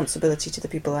a responsibility to the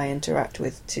people I interact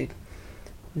with to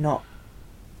not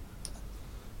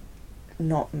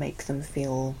make them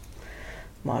feel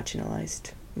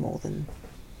marginalised more than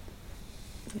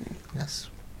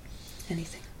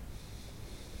anything.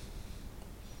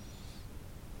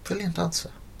 Brilliant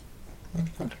answer.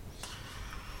 Really good.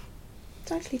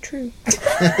 It's actually true.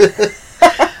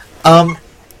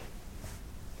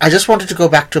 I just wanted to go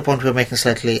back to a point we were making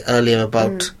slightly earlier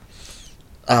about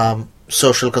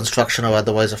social construction or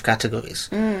otherwise of categories.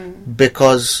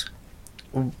 Because,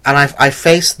 and I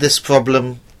face this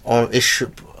problem or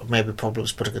issue, maybe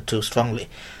problems putting it too strongly,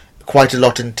 quite a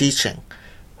lot in teaching,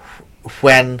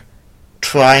 when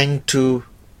trying to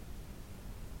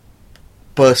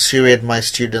persuade my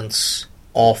students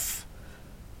of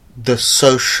the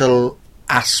social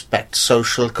aspect,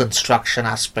 social construction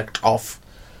aspect of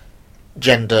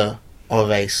gender or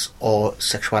race or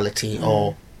sexuality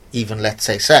or even, let's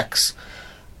say, sex,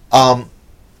 and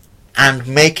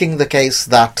making the case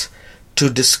that to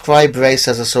describe race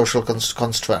as a social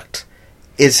construct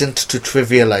isn't to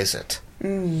trivialize it.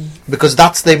 Because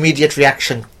that's the immediate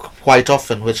reaction quite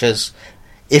often, which is,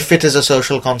 if it is a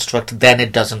social construct, then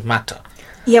it doesn't matter.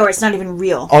 Yeah, or it's not even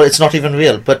real. Or it's not even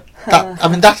real. But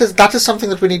that is something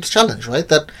that we need to challenge, right?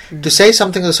 That to say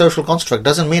something is a social construct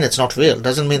doesn't mean it's not real.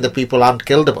 Doesn't mean that people aren't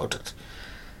killed about it.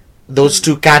 Those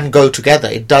two can go together.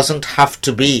 It doesn't have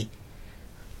to be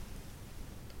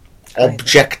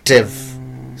objective,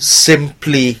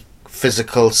 simply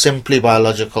physical, simply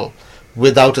biological,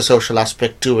 without a social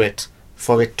aspect to it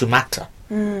for it to matter.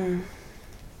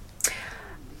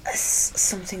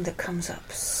 Something that comes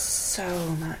up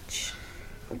so much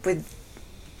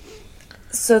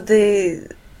so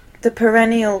the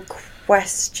perennial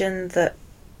question that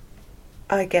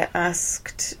I get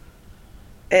asked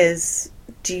is,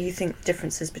 do you think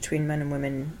differences between men and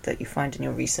women that you find in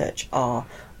your research are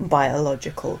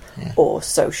biological or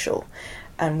social?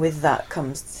 And with that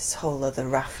comes this whole other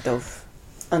raft of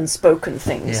unspoken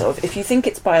things of, if you think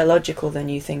it's biological, then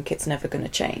you think it's never going to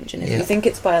change, and if you think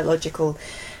it's biological,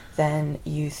 then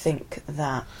you think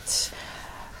that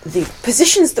the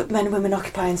positions that men and women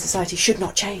occupy in society should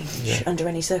not change under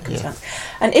any circumstance.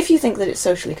 And if you think that it's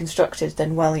socially constructed,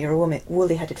 then, well, you're a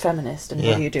woolly-headed feminist, and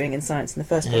what are you doing in science in the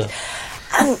first place?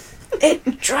 And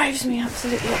it drives me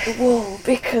absolutely up the wall,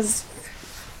 because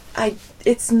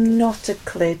it's not a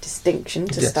clear distinction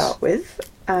to start with,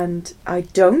 and I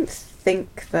don't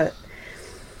think that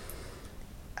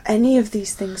any of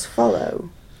these things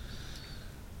follow.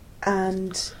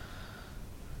 And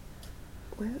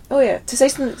to say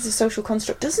something that's a social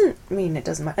construct doesn't mean it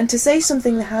doesn't matter. And to say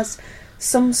something that has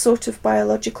some sort of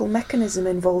biological mechanism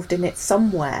involved in it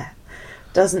somewhere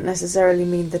doesn't necessarily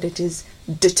mean that it is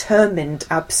determined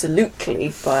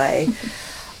absolutely by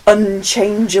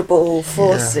unchangeable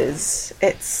forces.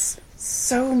 It's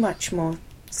so much more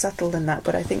subtle than that,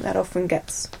 but I think that often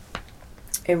gets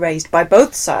erased by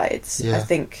both sides. I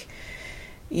think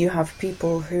you have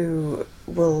people who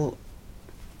will,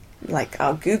 like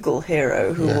our Google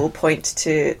hero, who will point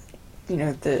to,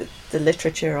 the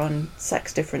literature on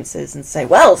sex differences and say,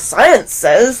 well, science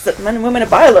says that men and women are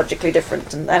biologically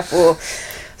different, and therefore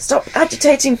stop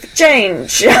agitating for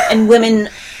change. And women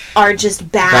are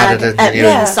just bad at being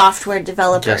Yeah. software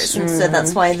developers, and so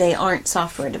that's why they aren't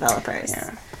software developers.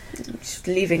 Yeah. Just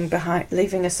leaving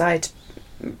aside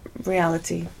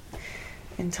reality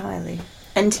entirely.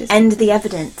 And the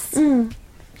evidence.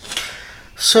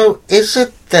 So is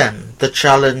it then the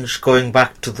challenge, going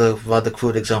back to the rather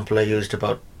crude example I used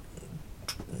about,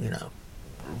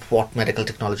 what medical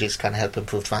technologies can help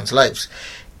improve trans lives,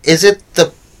 is it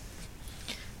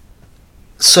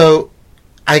so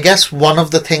I guess one of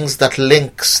the things that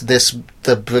links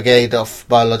the brigade of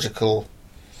biological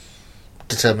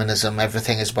determinism,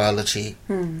 everything is biology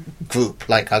group,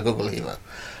 like our Google hero,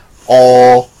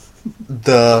 or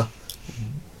the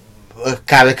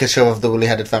caricature of the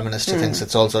woolly-headed feminist who thinks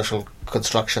it's all social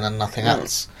construction and nothing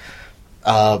else,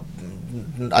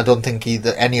 I don't think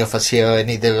either any of us here are in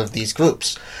either of these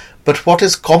groups. But what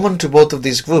is common to both of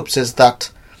these groups is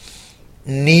that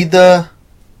neither,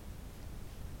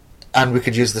 and we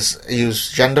could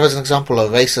use gender as an example or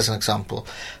race as an example,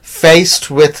 faced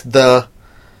with the,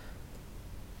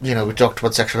 we talked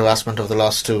about sexual harassment over the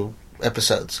last 2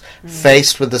 episodes,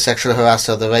 faced with the sexual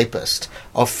harasser or the rapist,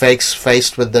 or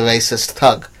faced with the racist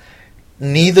thug,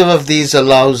 neither of these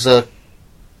allows a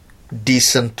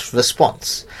decent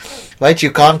response. Right?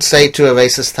 You can't say to a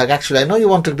racist thug, actually, I know you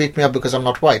want to beat me up because I'm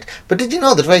not white, but did you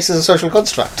know that race is a social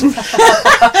construct? And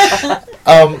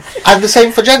the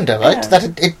same for gender, right? Yeah.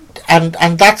 That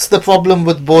and that's the problem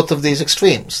with both of these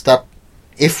extremes, that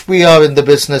if we are in the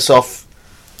business of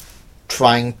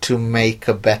trying to make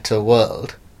a better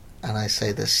world, and I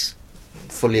say this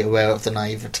fully aware of the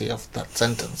naivety of that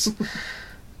sentence,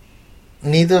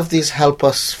 neither of these help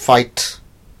us fight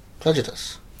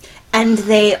prejudice. And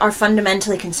they are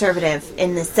fundamentally conservative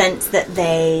in the sense that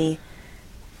they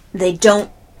don't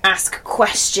ask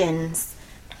questions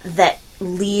that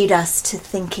lead us to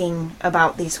thinking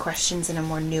about these questions in a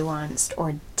more nuanced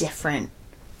or different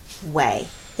way.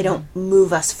 They don't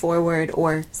move us forward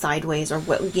or sideways or,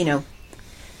 in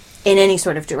any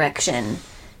sort of direction.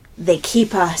 They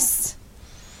keep us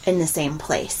in the same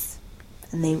place,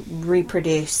 and they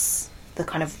reproduce the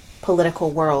kind of political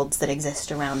worlds that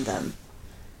exist around them.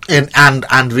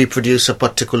 And reproduce a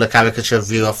particular caricature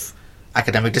view of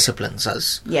academic disciplines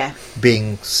as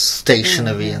being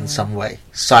stationary in some way,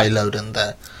 siloed in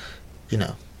there.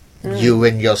 You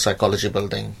in your psychology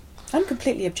building. I'm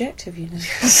completely objective, and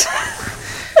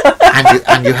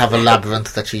you have a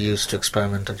labyrinth that you use to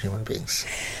experiment on human beings.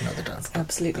 No, they don't.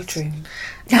 Absolutely true.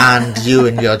 And you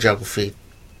in your geography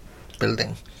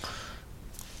building.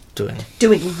 Doing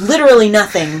literally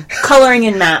nothing. Colouring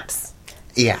in maps.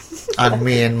 Yeah, and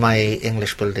me in my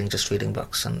English building just reading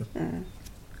books and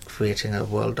creating a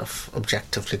world of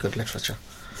objectively good literature.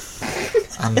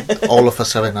 And all of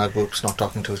us are in our groups not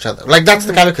talking to each other. Like, that's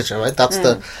the caricature, right? That's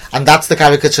the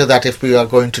caricature that if we are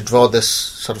going to draw this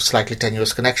sort of slightly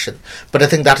tenuous connection. But I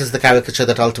think that is the caricature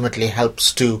that ultimately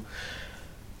helps to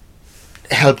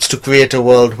create a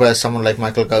world where someone like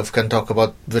Michael Gove can talk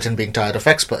about Britain being tired of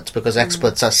experts, because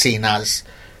experts are seen as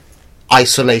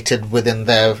isolated within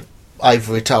their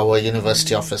ivory tower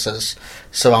university offices,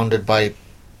 surrounded by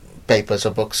papers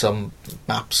or books or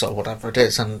maps or whatever it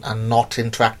is, and not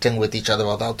interacting with each other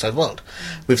or the outside world.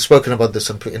 We've spoken about this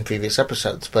in previous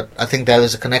episodes, but I think there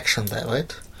is a connection there,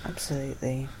 right?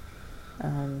 Absolutely.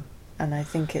 And I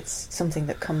think it's something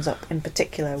that comes up in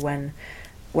particular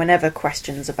whenever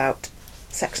questions about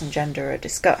sex and gender are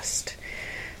discussed.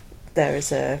 There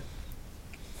is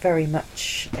very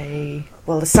much the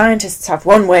scientists have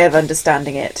one way of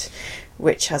understanding it,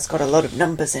 which has got a lot of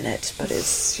numbers in it, but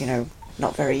is,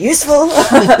 not very useful,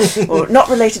 or not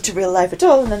related to real life at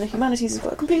all, and then the humanities has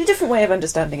got a completely different way of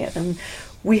understanding it, and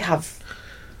we have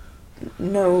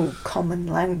no common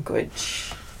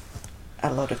language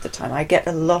a lot of the time. I get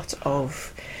a lot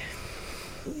of,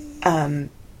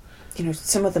 some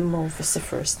of the more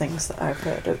vociferous things that I've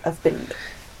heard have been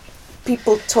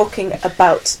people talking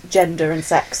about gender and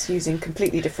sex using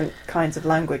completely different kinds of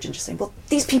language and just saying, well,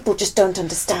 these people just don't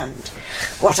understand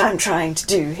what I'm trying to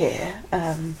do here,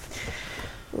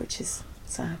 which is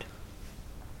sad.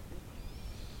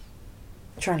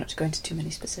 Try not to go into too many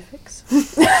specifics.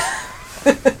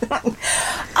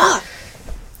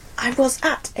 I was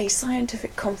at a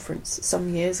scientific conference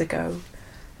some years ago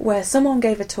where someone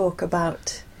gave a talk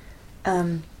about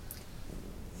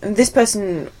this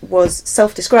person was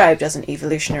self-described as an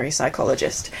evolutionary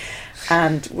psychologist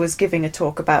and was giving a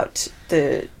talk about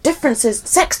the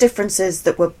sex differences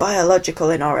that were biological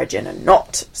in origin and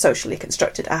not socially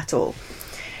constructed at all.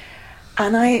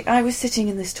 And I was sitting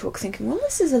in this talk thinking, well,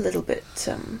 this is a little bit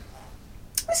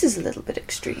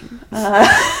extreme.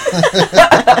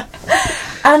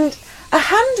 And a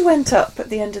hand went up at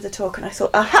the end of the talk and I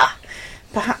thought, aha,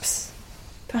 perhaps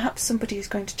somebody is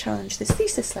going to challenge this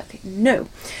thesis slightly. No.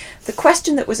 The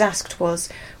question that was asked was,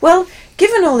 well,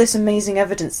 given all this amazing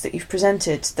evidence that you've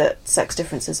presented that sex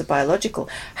differences are biological,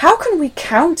 how can we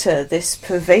counter this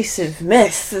pervasive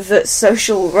myth that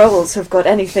social roles have got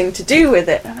anything to do with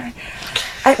it? And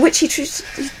which he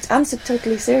answered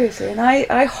totally seriously. And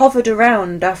I hovered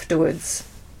around afterwards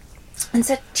and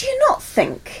said, do you not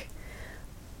think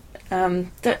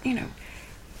that,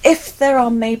 if there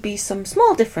are maybe some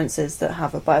small differences that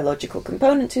have a biological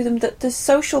component to them, that the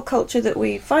social culture that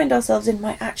we find ourselves in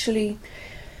might actually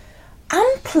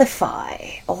amplify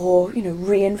or,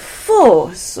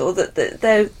 reinforce, or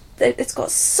that it's got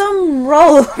some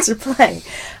role to play?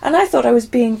 And I thought I was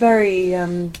being very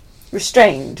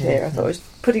restrained here. I thought I was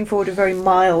putting forward a very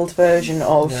mild version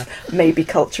of maybe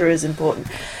culture is important.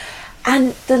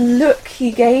 And the look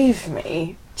he gave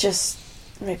me just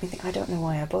made me think, I don't know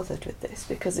why I bothered with this,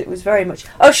 because it was very much,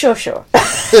 oh, sure.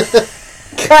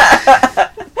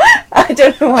 I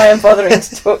don't know why I'm bothering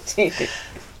to talk to you.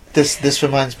 This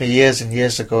reminds me, years and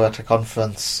years ago at a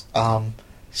conference,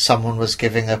 someone was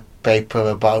giving a paper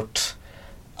about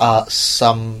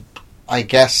I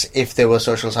guess if they were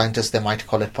social scientists, they might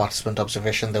call it participant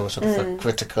observation. They were sort of a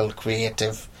critical,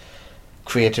 creative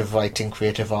writing,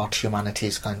 creative art,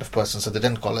 humanities kind of person, so they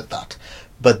didn't call it that.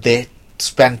 But they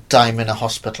spent time in a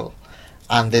hospital,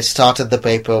 and they started the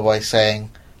paper by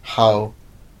saying how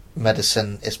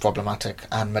medicine is problematic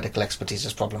and medical expertise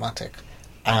is problematic,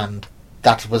 and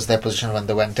that was their position when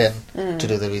they went in to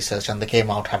do the research, and they came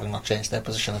out having not changed their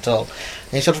position at all.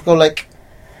 And you sort of go like,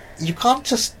 you can't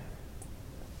just...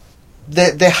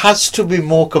 There has to be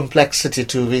more complexity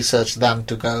to research than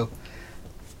to go,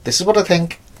 this is what I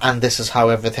think, and this is how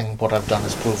everything what I've done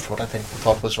has proved what I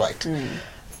thought was right.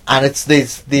 And it's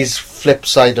these flip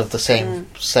side of the same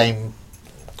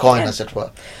coin, as it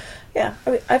were. Yeah, I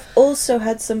mean, I've also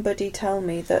had somebody tell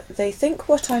me that they think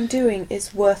what I'm doing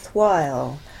is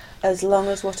worthwhile as long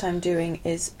as what I'm doing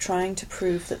is trying to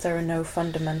prove that there are no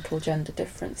fundamental gender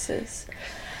differences.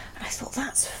 I thought,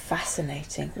 that's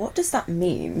fascinating. What does that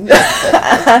mean?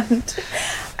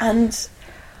 and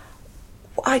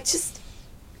I just...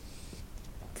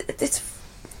 It's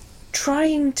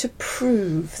trying to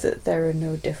prove that there are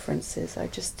no differences, I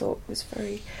just thought was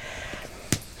very...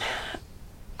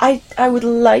 I would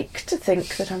like to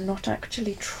think that I'm not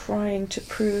actually trying to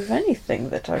prove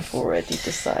anything that I've already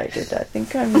decided. I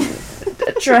think I'm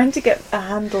trying to get a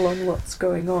handle on what's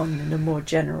going on in a more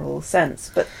general sense.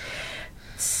 But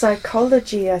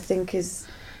psychology, I think, is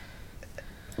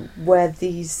where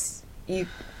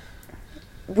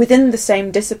within the same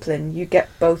discipline, you get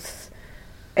both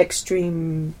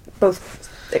extremes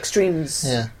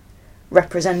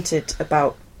represented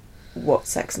about what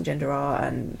sex and gender are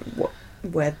and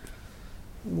where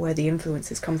the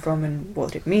influences come from and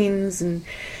what it means. And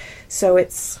so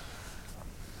it's,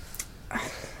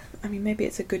 I mean, maybe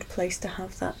it's a good place to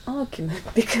have that argument,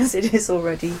 because it is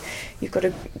already, you've got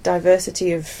a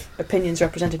diversity of opinions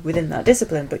represented within that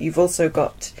discipline, but you've also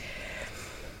got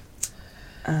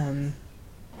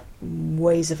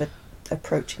ways of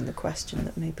approaching the question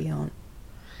that maybe aren't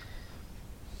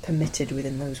permitted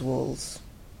within those walls,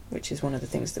 which is one of the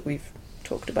things that we've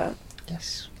talked about.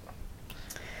 Yes.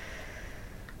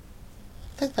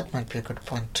 I think that might be a good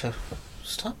point to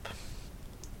stop.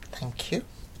 Thank you.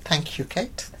 Thank you,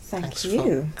 Kate. Thanks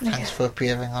you. Thanks for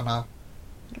appearing on our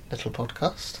little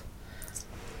podcast.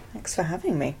 Thanks for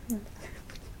having me.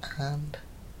 And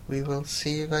we will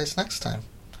see you guys next time.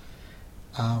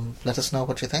 Let us know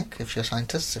what you think. If you're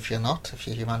scientists, if you're not, if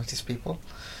you're humanities people,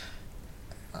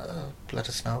 let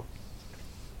us know.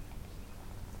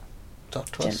 Talk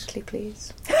to us. Gently,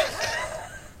 please.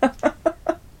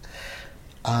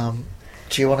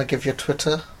 Do you want to give your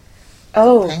Twitter?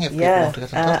 Oh, thing if yeah. people want to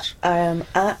get in touch? I am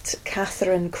at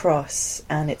Catherine Cross,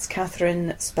 and it's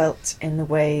Catherine spelt in the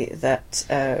way that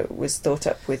was thought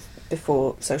up with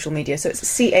before social media. So it's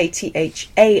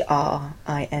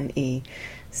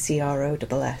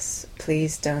Catharinecross.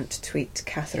 Please don't tweet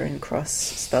Catherine Cross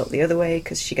spelt the other way,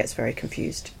 because she gets very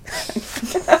confused.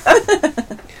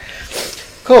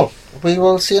 Cool. We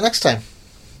will see you next time.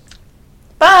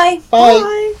 Bye.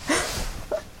 Bye.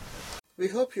 We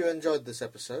hope you enjoyed this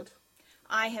episode.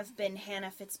 I have been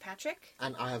Hannah Fitzpatrick.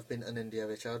 And I have been Anindya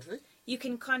Chowdhury. You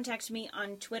can contact me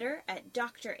on Twitter at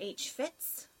Dr. H.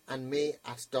 Fitz. And me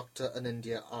at Dr.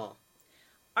 Anindya R.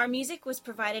 Our music was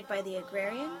provided by the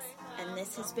Agrarians, and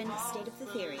this has been State of the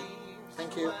Theory.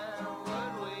 Thank you.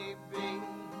 Where would we be?